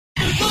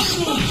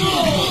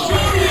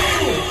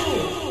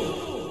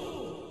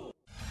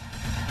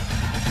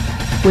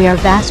We are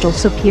vastly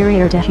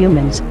superior to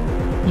humans.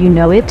 You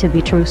know it to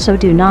be true, so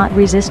do not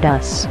resist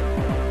us.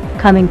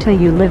 Coming to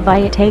you live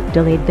via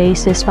tape-delayed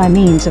basis by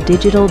means of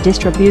digital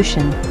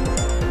distribution.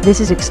 This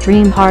is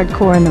Extreme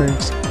Hardcore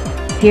Nerds.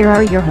 Here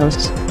are your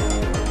hosts.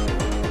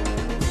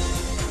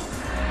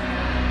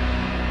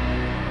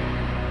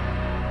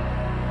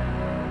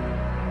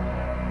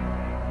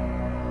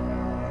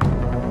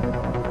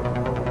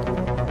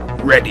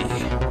 Ready,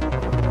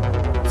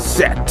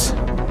 set,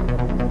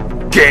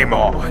 game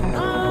on.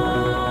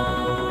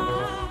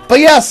 But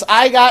yes,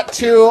 I got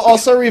to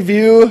also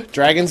review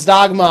Dragon's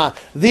Dogma,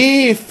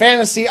 the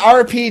fantasy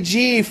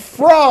RPG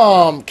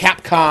from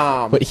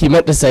Capcom. What he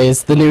meant to say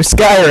is the new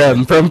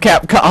Skyrim from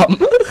Capcom.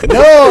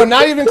 No,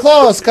 not even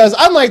close, because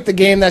unlike the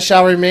game that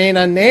shall remain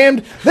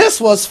unnamed,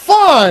 this was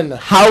fun.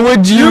 How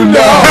would you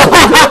know?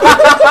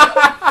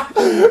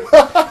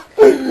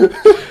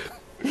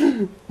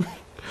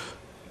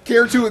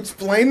 Care to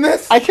explain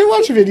this? I can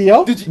watch a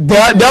video. Did you, No,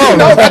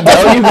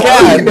 you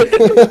can.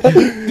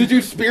 Did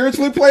you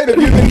spiritually play it? Have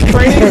you been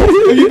training?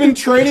 Have you been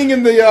training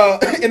in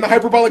the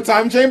hyperbolic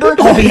time chamber?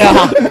 Oh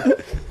yeah.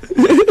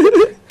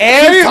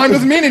 And Time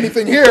doesn't mean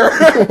anything here.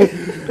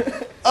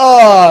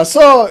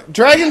 So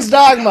Dragon's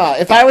Dogma.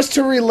 If I was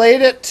to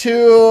relate it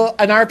to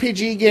an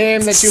RPG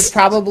game that you've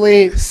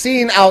probably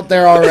seen out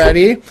there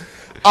already,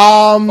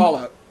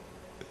 Fallout.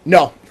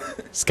 No.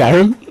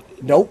 Skyrim?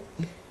 Nope.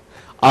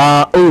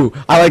 Ooh,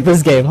 I like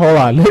this game. Hold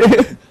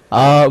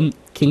on.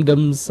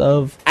 Kingdoms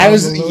of...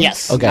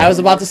 Yes. Okay. I was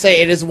about to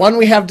say, it is one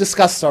we have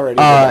discussed already.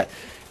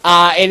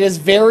 It is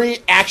very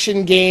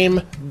action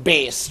game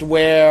based,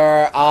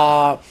 where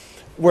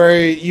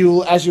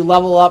you, as you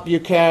level up, you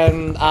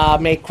can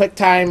make quick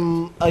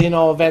time,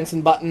 events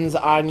and buttons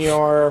on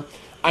your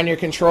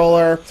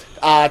controller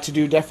to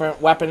do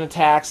different weapon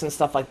attacks and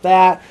stuff like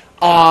that.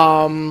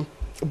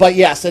 But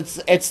yes,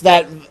 it's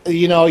that,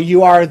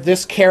 you are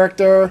this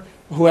character,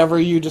 whoever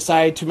you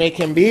decide to make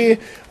him be,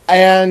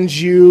 and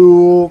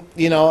you're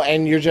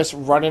just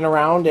running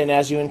around, and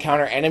as you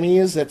encounter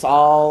enemies, it's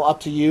all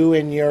up to you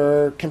and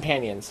your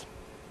companions.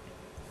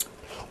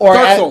 Or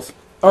Dark Souls.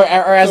 Or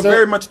as So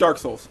very much Dark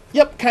Souls.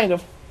 Yep, kind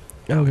of.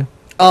 Okay.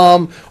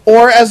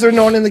 Or as they're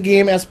known in the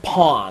game as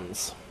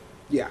pawns.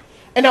 Yeah.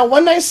 And now,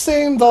 one nice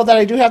thing, though, that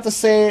I do have to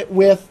say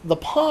with the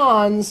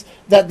pawns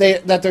that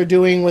they're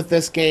doing with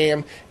this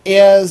game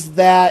is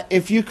that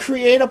if you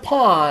create a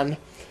pawn,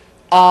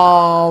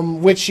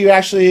 which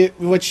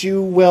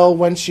you will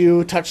once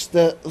you touch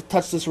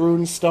this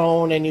rune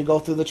stone and you go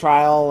through the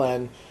trial,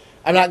 and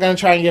I'm not going to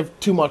try and give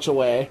too much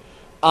away,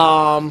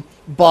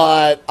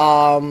 but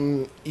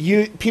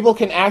people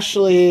can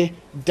actually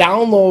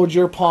download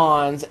your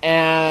pawns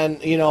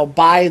and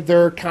buy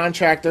their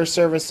contract, their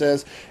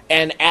services,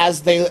 and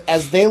as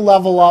they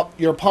level up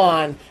your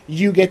pawn,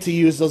 you get to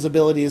use those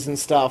abilities and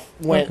stuff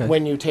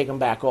when you take them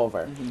back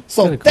over. Mm-hmm.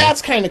 So cool.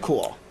 That's kind of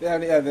cool. Yeah,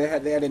 they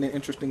had an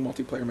interesting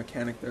multiplayer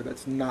mechanic there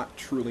that's not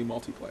truly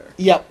multiplayer.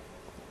 Yep.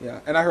 Yeah,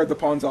 and I heard the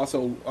pawns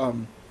also,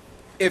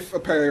 if a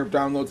player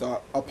downloads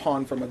a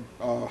pawn from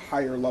a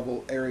higher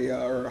level area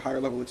or a higher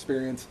level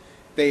experience,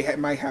 they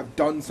might have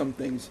done some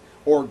things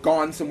or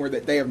gone somewhere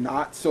that they have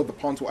not, so the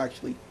pawns will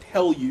actually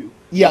tell you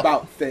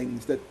about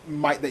things that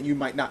you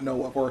might not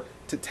know of, or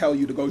to tell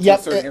you to go to a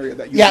certain area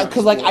that you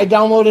because I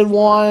downloaded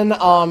one.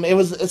 It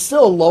was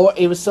still a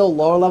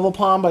lower level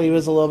pawn, but he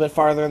was a little bit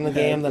farther in the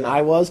game than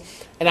I was.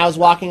 And I was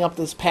walking up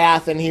this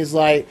path, and he's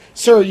like,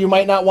 "Sir, you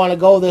might not want to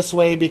go this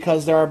way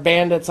because there are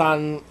bandits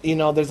on.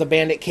 There's a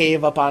bandit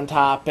cave up on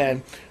top."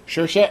 And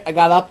sure shit, I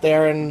got up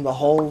there, and the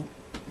whole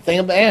thing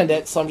of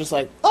bandits. So I'm just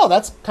like, "Oh,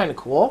 that's kind of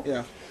cool."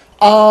 Yeah.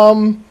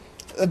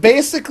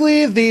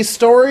 Basically, the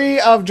story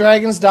of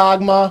Dragon's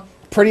Dogma,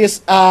 pretty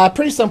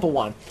simple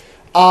one.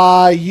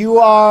 You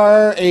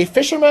are a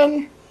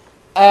fisherman,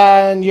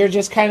 and you're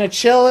just kind of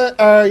chilling,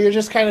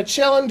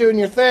 doing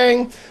your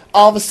thing.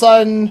 All of a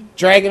sudden,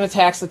 dragon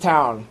attacks the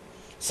town.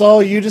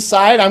 So you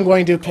decide, I'm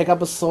going to pick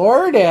up a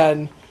sword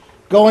and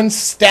go and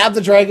stab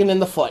the dragon in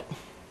the foot.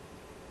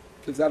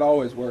 Because that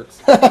always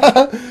works.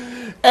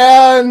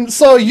 And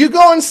so you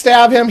go and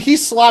stab him. He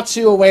swats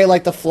you away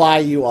like the fly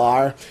you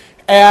are.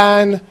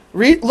 And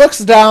looks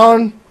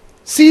down,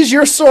 sees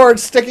your sword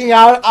sticking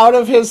out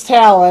of his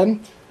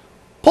talon,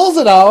 pulls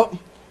it out,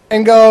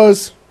 and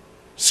goes,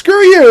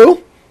 "Screw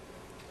you!"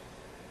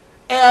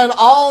 And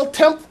a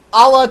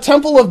la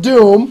Temple of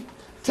Doom,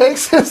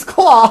 takes his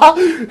claw,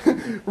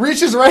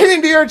 reaches right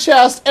into your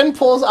chest, and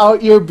pulls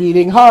out your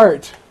beating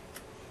heart,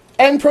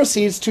 and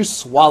proceeds to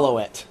swallow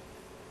it.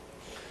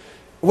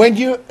 When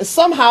you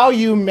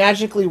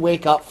magically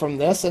wake up from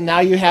this, and now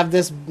you have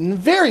this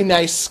very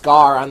nice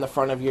scar on the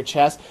front of your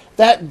chest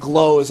that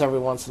glows every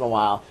once in a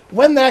while.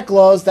 When that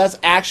glows, that's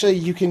actually,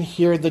 you can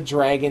hear the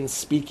dragon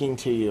speaking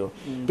to you,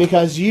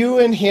 because you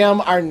and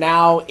him are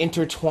now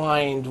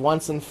intertwined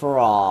once and for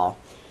all.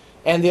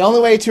 And the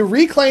only way to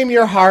reclaim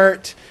your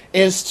heart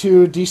is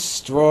to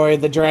destroy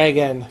the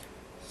dragon.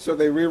 So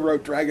they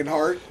rewrote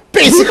Dragonheart.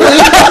 Basically.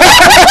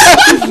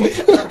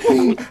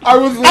 I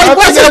was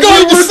wasn't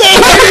going to say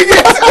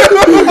it.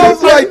 I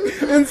was like,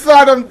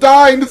 inside I'm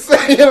dying to say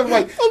it. I'm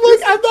not going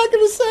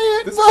to say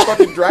it. This is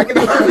fucking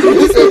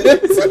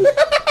Dragonheart.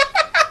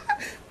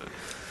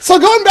 So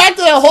going back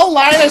to that whole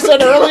line I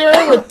said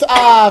earlier with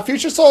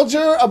Future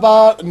Soldier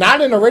about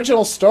not an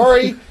original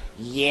story,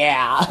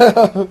 yeah.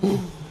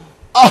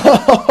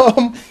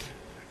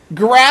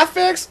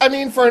 Graphics, I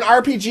mean, for an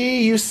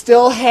RPG, you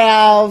still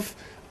have,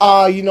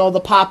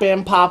 the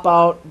pop-in,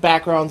 pop-out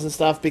backgrounds and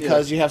stuff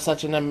because you have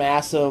such a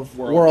massive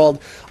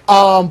world.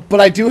 But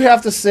I do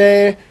have to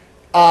say,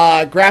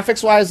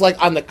 graphics-wise,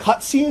 like on the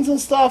cutscenes and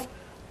stuff,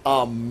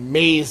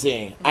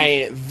 amazing.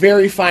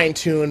 Very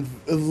fine-tuned.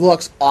 It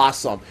looks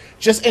awesome.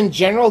 Just in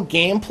general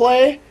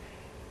gameplay,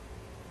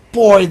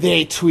 boy,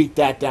 they tweaked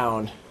that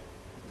down.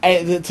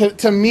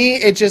 To me,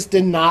 it just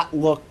did not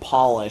look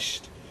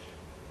polished.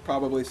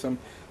 Probably some.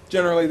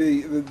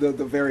 Generally,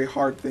 the very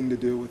hard thing to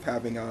do with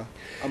having a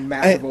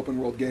massive open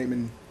world game,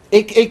 and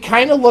it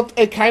kind of looked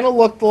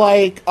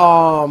like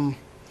when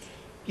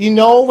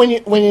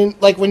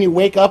you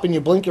wake up and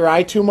you blink your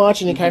eye too much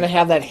and you kind of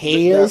have that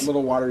haze, that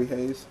little watery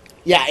haze.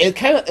 Yeah, it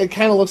kind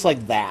of looks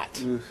like that.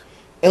 Oof.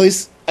 At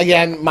least,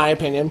 again, my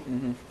opinion.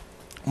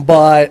 Mm-hmm.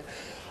 But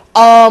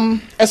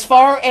as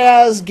far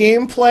as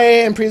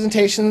gameplay and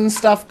presentation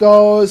stuff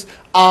goes,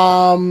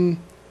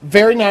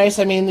 very nice.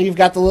 I mean, you've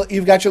got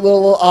your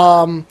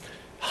little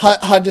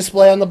HUD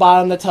display on the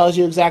bottom that tells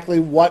you exactly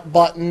what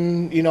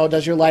button,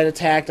 does your light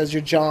attack, does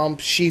your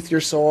jump, sheath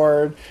your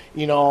sword,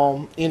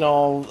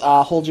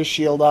 hold your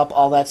shield up,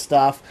 all that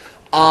stuff.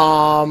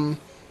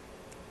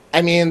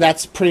 I mean,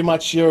 that's pretty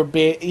much your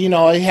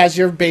it has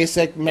your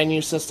basic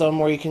menu system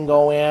where you can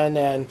go in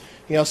and,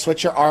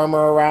 switch your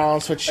armor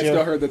around, I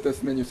still heard that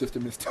this menu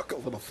system is a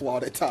little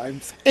flawed at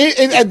times.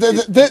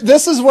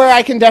 This is where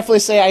I can definitely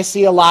say I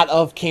see a lot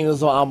of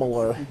Kingdoms of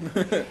Amalur.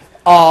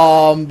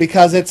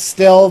 Because it's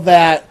still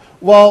that,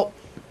 well,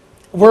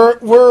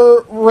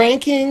 we're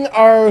ranking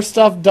our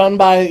stuff done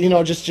by,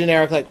 just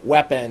generic, like,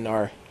 weapon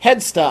or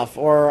head stuff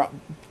or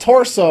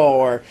torso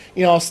or,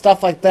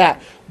 stuff like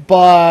that.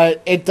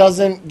 But it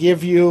doesn't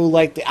give you,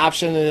 like, the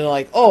option to,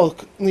 like,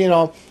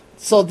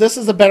 so this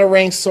is a better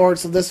ranked sword,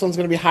 so this one's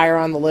going to be higher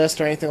on the list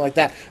or anything like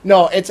that.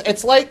 No,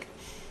 it's like,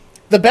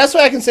 the best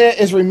way I can say it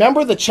is,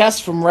 remember the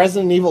chest from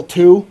Resident Evil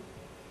 2?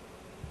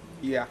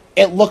 Yeah.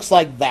 It looks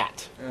like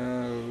that.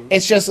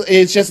 It's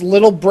just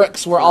little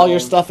bricks where all your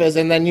stuff is,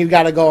 and then you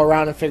got to go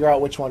around and figure out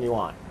which one you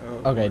want.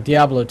 Okay,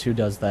 Diablo 2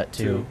 does that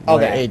too.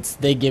 Okay.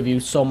 They give you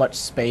so much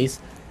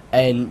space,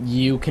 and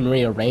you can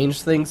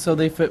rearrange things so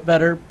they fit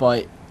better,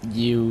 but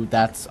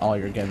that's all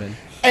you're given.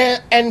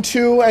 And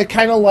two, I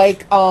kind of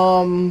like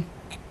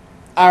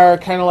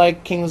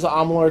Kings of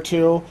Amalur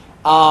 2.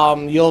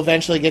 You'll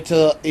eventually get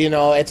to,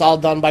 it's all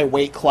done by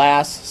weight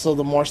class, so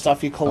the more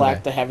stuff you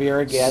collect, the heavier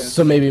it gets.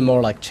 So maybe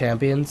more like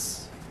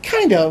Champions?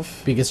 Kind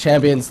of. Because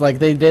Champions, like,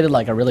 they did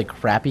like a really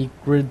crappy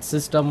grid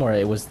system where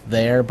it was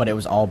there, but it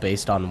was all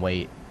based on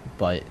weight.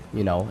 But,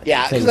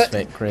 things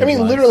fit grid. I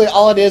mean, literally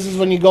all it is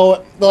when you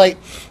go, like,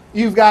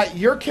 you've got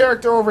your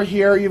character over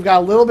here, you've got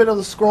a little bit of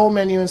the scroll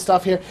menu and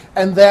stuff here,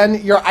 and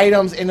then your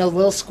items in a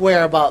little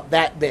square about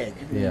that big.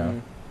 Yeah.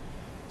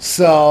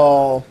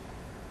 So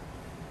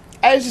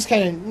I was just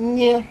kind of,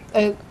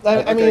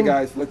 I mean,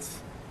 guys, let's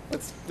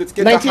get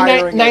to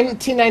hiring.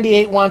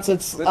 1998 wants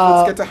its.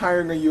 Let's get to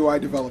hiring a UI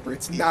developer.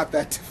 It's not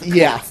that difficult.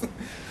 Yeah.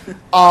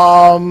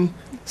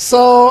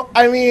 So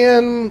I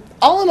mean,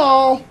 all in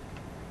all,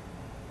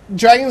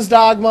 Dragon's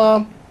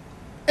Dogma.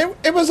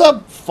 It was a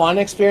fun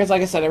experience.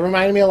 Like I said, it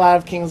reminded me a lot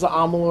of Kings of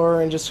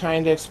Amalur and just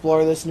trying to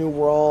explore this new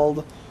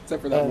world.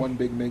 Except for that one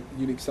big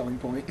unique selling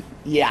point.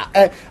 Yeah,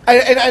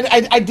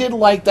 I did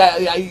like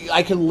that.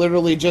 I could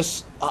literally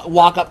just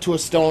walk up to a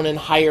stone and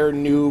hire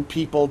new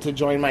people to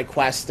join my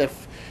quest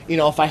if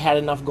I had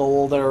enough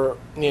gold or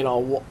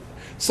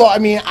So I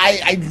mean,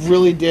 I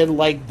really did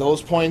like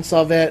those points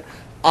of it.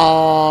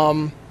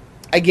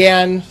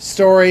 Again,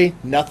 story,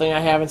 nothing I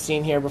haven't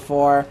seen here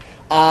before.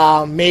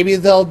 Maybe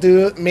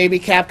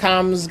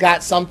Capcom's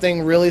got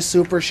something really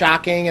super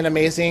shocking and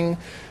amazing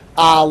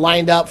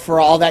lined up for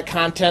all that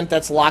content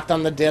that's locked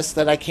on the disc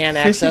that I can't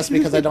access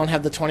because I don't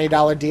have the $20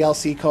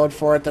 DLC code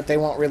for it that they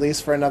won't release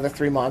for another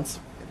 3 months.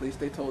 At least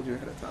they told you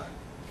ahead of time.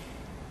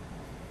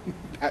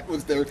 That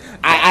was their...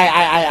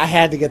 I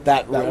had to get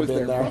that was in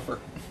their there. buffer.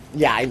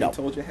 Yeah, I know. They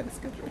told you ahead of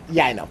schedule.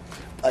 Yeah, I know.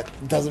 But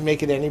it doesn't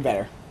make it any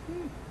better.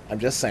 I'm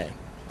just saying.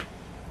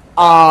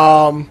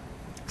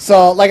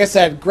 So, like I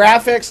said,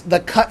 graphics, the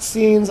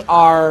cutscenes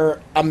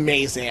are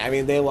amazing. I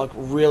mean, they look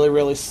really,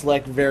 really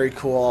slick, very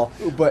cool.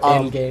 But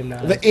in-game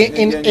now.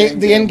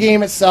 The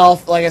in-game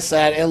itself, like I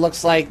said, it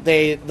looks like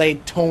they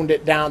toned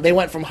it down. They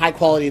went from high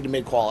quality to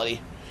mid quality.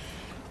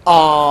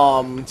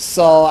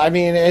 So, I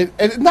mean,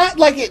 it's not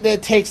like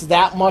it takes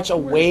that much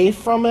away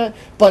from it,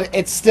 but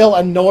it's still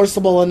a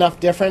noticeable enough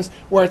difference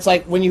where it's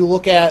like when you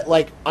look at,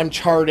 like,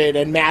 Uncharted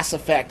and Mass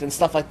Effect and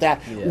stuff like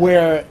that,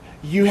 where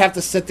you have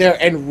to sit there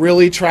and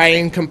really try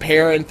and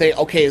compare and think,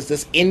 okay, is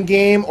this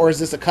in-game or is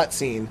this a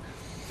cutscene?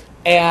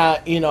 And,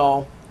 you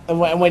know,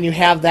 when you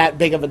have that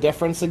big of a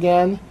difference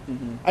again,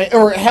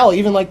 or hell,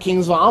 even like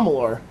Kings of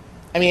Amalur.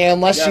 I mean,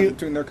 unless you...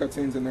 between their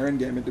cutscenes and their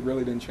endgame, it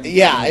really didn't change.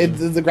 Yeah,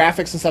 the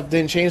graphics and stuff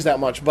didn't change that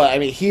much. But, I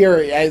mean,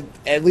 here,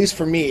 at least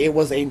for me, it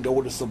was a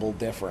noticeable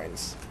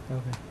difference.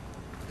 Okay.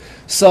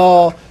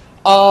 So,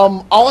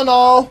 all in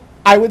all,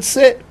 I would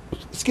say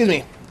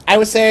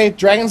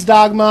Dragon's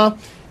Dogma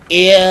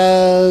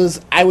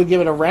is... I would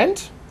give it a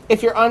rent,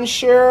 if you're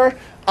unsure.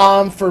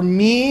 For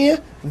me,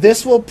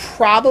 this will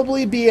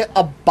probably be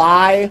a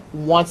buy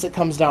once it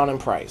comes down in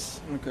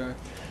price. Okay.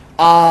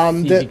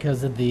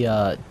 Because of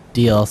the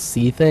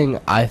DLC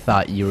thing, I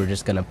thought you were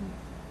just gonna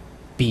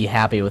be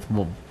happy with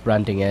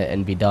renting it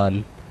and be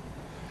done.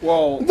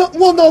 Well,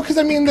 no, because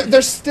I mean,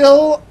 there's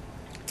still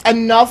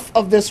enough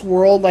of this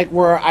world like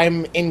where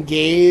I'm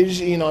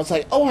engaged. You know, it's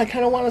like, oh, I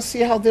kind of want to see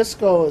how this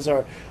goes,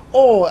 or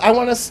oh, I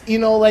want to, you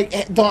know,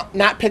 like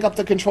not pick up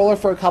the controller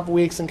for a couple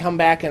weeks and come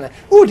back and,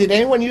 oh, did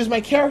anyone use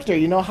my character?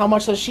 You know, how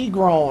much has she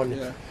grown?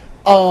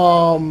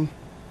 Yeah.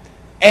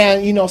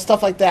 And, you know,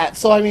 stuff like that.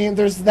 So, I mean,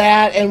 there's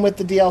that, and with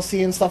the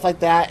DLC and stuff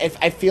like that,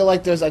 I feel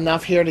like there's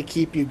enough here to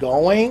keep you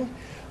going,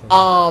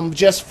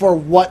 just for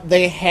what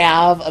they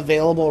have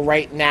available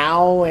right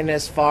now, and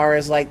as far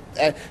as, like,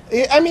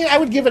 I mean, I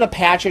would give it a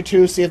patch or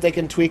two, see if they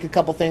can tweak a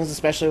couple things,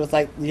 especially with,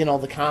 like, you know,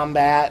 the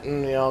combat,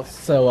 and, you know.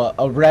 So,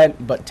 a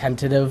rent, but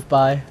tentative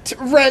buy?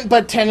 Rent,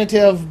 but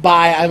tentative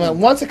buy. I mean,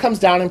 once it comes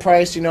down in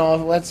price, you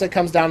know, once it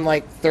comes down,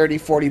 like,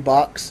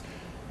 $30-$40,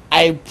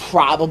 I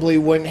probably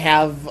wouldn't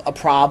have a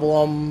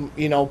problem,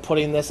 you know,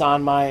 putting this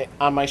on my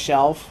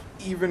shelf.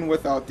 Even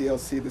without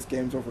DLC, this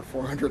game's over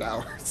 400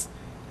 hours.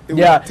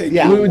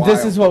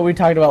 This is what we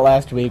talked about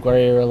last week,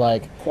 where you were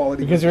like,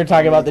 because we were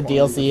talking about the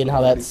DLC and how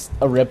that's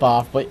a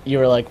ripoff, but you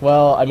were like,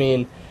 well, I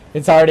mean,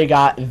 it's already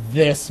got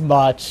this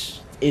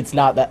much. It's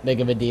not that big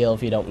of a deal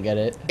if you don't get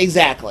it.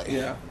 Exactly.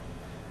 Yeah.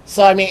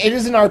 So, I mean, it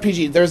is an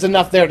RPG. There's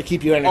enough there to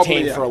keep you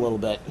entertained for a little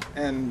bit.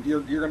 And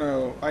you're going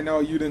to... I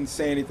know you didn't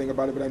say anything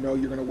about it, but I know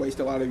you're going to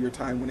waste a lot of your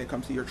time when it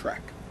comes to your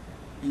track.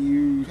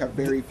 You have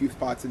very few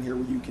spots in here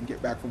where you can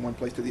get back from one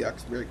place to the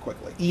next very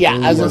quickly. Yeah,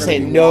 I was going to say,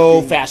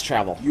 no fast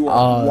travel. You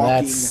are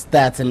walking...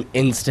 That's an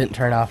instant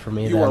turnoff for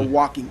me, You are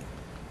walking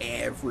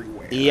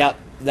everywhere. Yep,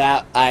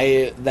 but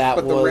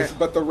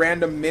the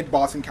random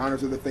mid-boss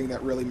encounters are the thing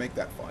that really make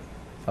that fun.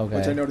 Okay.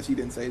 Which I noticed you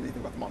didn't say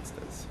anything about the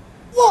monsters.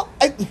 Well,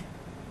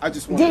 I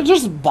just they're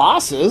just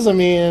bosses. I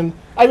mean,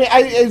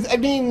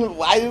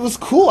 it was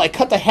cool. I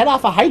cut the head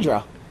off a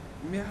Hydra.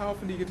 I mean, how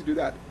often do you get to do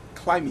that?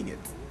 Climbing it.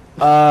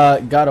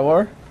 God of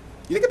War?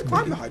 You didn't get to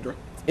climb the Hydra.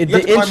 You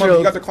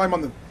got to climb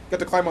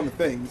on the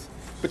things,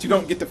 but you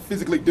don't get to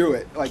physically do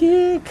it. Like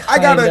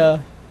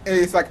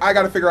it's like I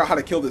gotta figure out how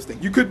to kill this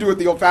thing. You could do it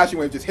the old-fashioned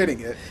way of just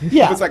hitting it.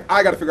 Yeah. But it's like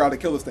I gotta figure out how to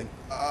kill this thing.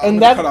 And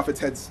cut off its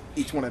heads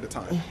each one at a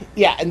time.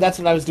 Yeah, and that's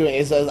what I was doing.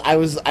 Is I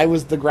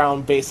was the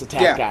ground base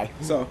attack guy.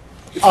 So.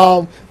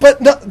 But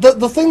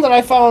the thing that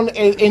I found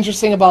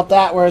interesting about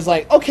that, where it's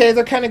like, okay,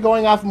 they're kind of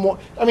going off more.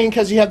 I mean,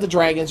 because you have the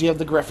dragons, you have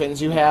the griffins,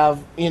 you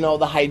have, you know,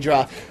 the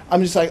Hydra.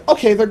 I'm just like,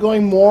 okay, they're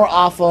going more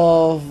off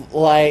of,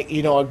 like,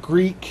 you know, a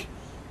Greek,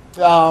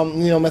 you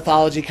know,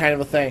 mythology kind of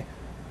a thing.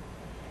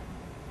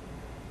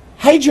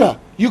 Hydra,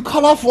 you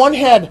cut off one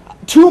head,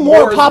 two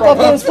more pop up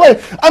in its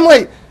place. I'm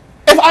like,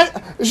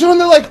 when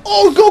they're like,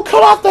 oh, go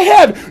cut off the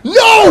head.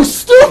 No,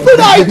 stupid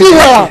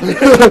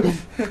idea.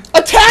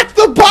 Attack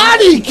the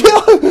body!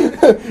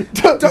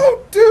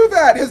 Don't do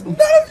that! Has none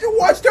of you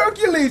watched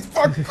Hercules,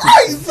 for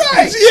Christ's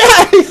sake?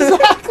 Yeah,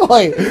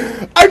 exactly!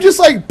 I'm just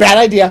like, bad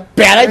idea.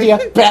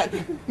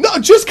 No,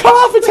 just cut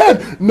off its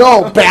head!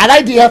 No, bad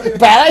idea.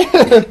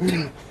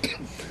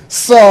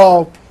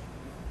 So,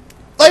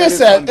 like I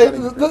said,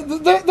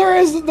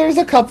 there's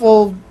a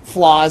couple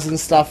flaws and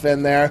stuff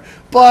in there.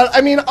 But, I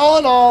mean, all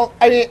in all,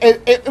 I mean,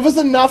 it was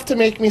enough to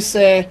make me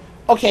say,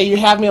 okay, you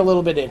have me a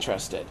little bit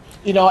interested.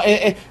 You know,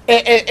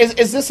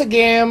 is this a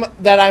game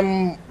that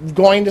I'm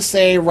going to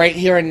say right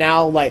here and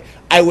now, like,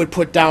 I would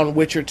put down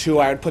Witcher 2,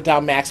 I would put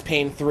down Max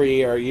Payne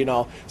 3, or, you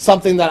know,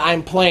 something that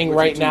I'm playing Witcher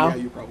right 2, now? Yeah,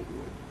 you probably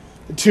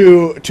would.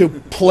 To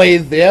play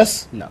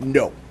this?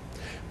 No.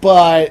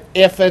 But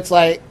if it's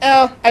like,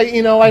 I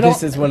don't...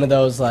 This is one of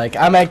those, like,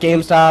 I'm at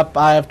GameStop,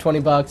 I have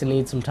 $20 and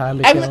need some time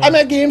to kill. I'm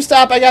at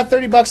GameStop, I got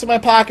 $30 in my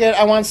pocket,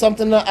 I want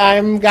something to...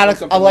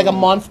 like a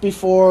month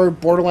before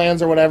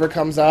Borderlands or whatever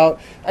comes out.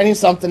 I need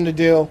something to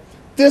do.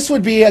 This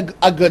would be a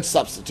good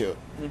substitute.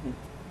 Mm-hmm.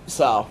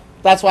 So,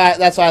 that's why,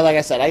 like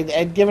I said,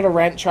 I'd give it a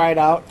rent, try it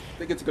out.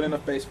 Think it's a good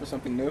enough base for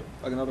something new?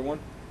 Like another one?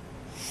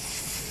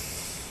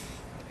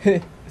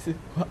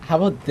 How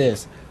about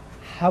this?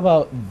 How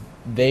about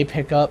they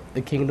pick up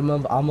the Kingdom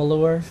of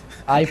Amalur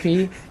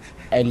IP,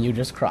 and you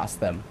just cross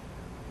them?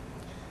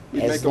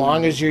 As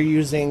long as you're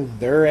using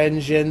their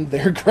engine,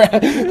 their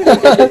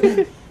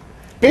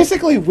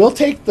basically, we'll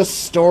take the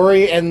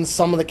story and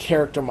some of the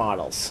character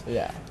models.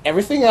 Yeah.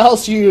 Everything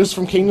else you use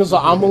from Kingdoms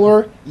of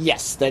Amalur,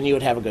 yes, then you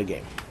would have a good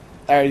game.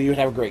 Or you would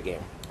have a great game.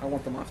 I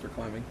want the monster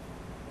climbing.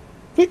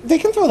 They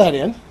can throw that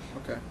in.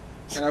 Okay.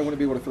 And I want to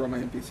be able to throw my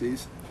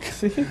NPCs.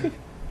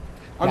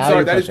 I'm Now sorry,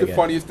 you're that is the pushing it.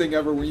 funniest thing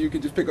ever when you can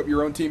just pick up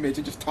your own teammates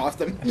and just toss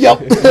them. Yep.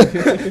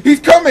 He's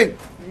coming!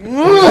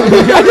 I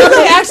did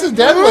that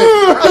accidentally.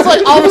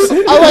 I was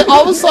like,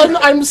 all of a sudden,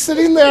 I'm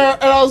sitting there,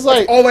 and I was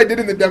like, All I did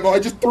in the demo, I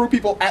just threw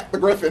people at the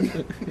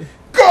Griffin.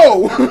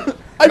 Go!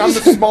 And I'm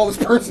the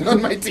smallest person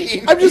on my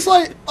team. I'm just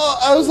like,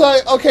 I was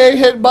like, okay,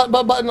 hit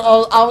button.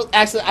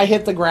 I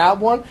hit the grab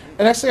one, and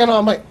next thing I know,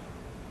 I'm like,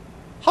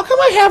 how come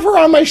I have her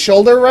on my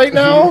shoulder right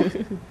now?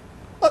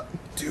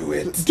 Do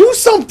it. Do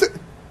something.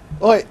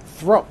 Oh, wait,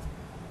 throw.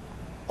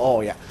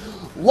 Oh yeah,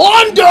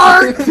 lawn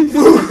dart.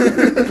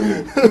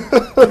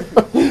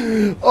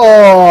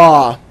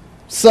 Oh,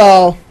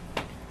 so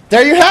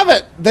there you have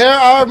it. There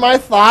are my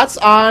thoughts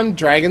on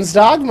Dragon's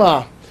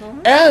Dogma.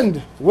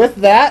 And with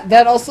that,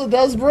 that also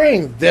does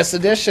bring this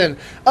edition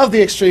of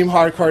the Extreme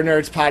Hardcore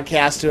Nerds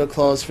podcast to a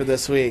close for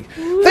this week.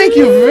 Thank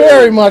you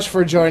very much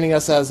for joining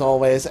us as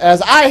always,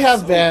 as I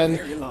have been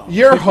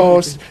your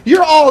host,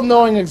 your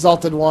all-knowing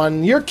exalted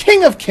one, your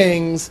king of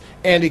kings,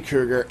 Andy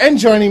Kruger. And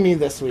joining me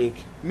this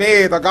week,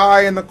 Me, the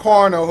guy in the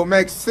corner who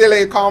makes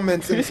silly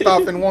comments and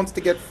stuff and wants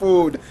to get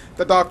food.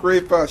 The Dark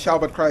Reaper,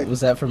 Shalbert Craig. Was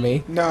that for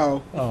me?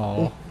 No.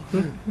 Oh.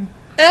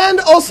 and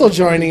also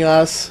joining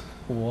us,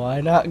 Why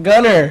not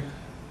Gunner?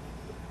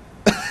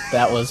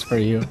 That was for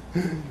you.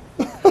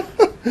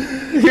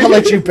 I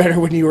liked you better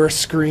when you were a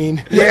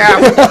screen. Yeah.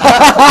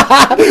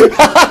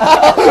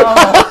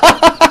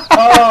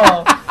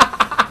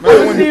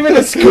 It wasn't even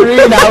a screen.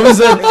 I was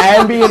an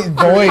ambient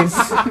voice.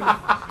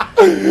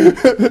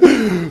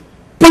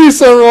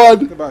 Peace,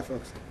 everyone. Goodbye,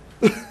 folks.